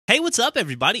Hey, what's up,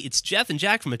 everybody? It's Jeff and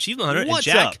Jack from Achievement Hunter. What's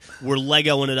and Jack, up? We're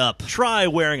Legoing it up. Try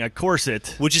wearing a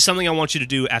corset. Which is something I want you to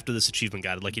do after this achievement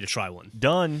guide. I'd like you to try one.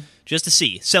 Done. Just to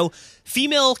see. So,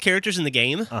 female characters in the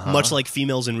game, much like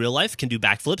females in real life, can do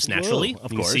backflips naturally. Whoa,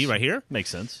 of you course. can see right here. Makes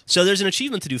sense. So there's an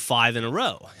achievement to do 5 in a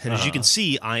row. And as you can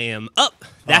see, I am up.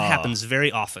 That happens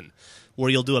very often, where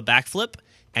you'll do a backflip,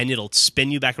 and it'll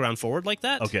spin you back around forward like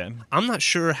that. Okay. I'm not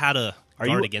sure how to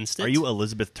guard against it. Are you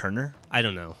Elizabeth Turner? I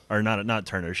don't know. Or not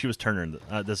Turner. She was Turner in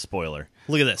the spoiler.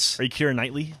 Look at this. Are you Keira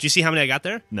Knightley? Do you see how many I got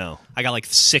there? No. I got like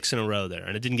 6 in a row there,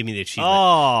 and it didn't give me the achievement.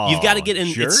 Oh, you've got to get in.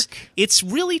 jerk. It's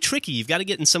really tricky. You've got to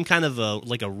get in some kind of a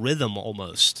rhythm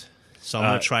almost. So I'm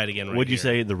gonna try it again. Would you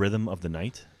say the rhythm of the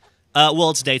night?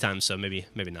 Well, it's daytime, so maybe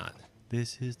not.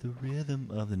 This is the rhythm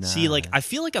of the night. See, like I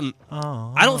feel like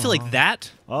I don't feel like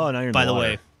that. Oh, now you're in By the water.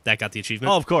 way, that got the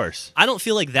achievement. Oh, of course. I don't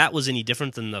feel like that was any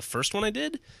different than the first one I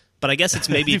did. But I guess it's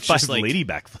maybe Five just like lady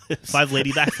backflips. 5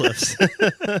 lady backflips.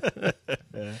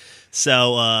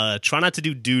 So try not to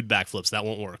do dude backflips. That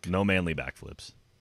won't work. No manly backflips.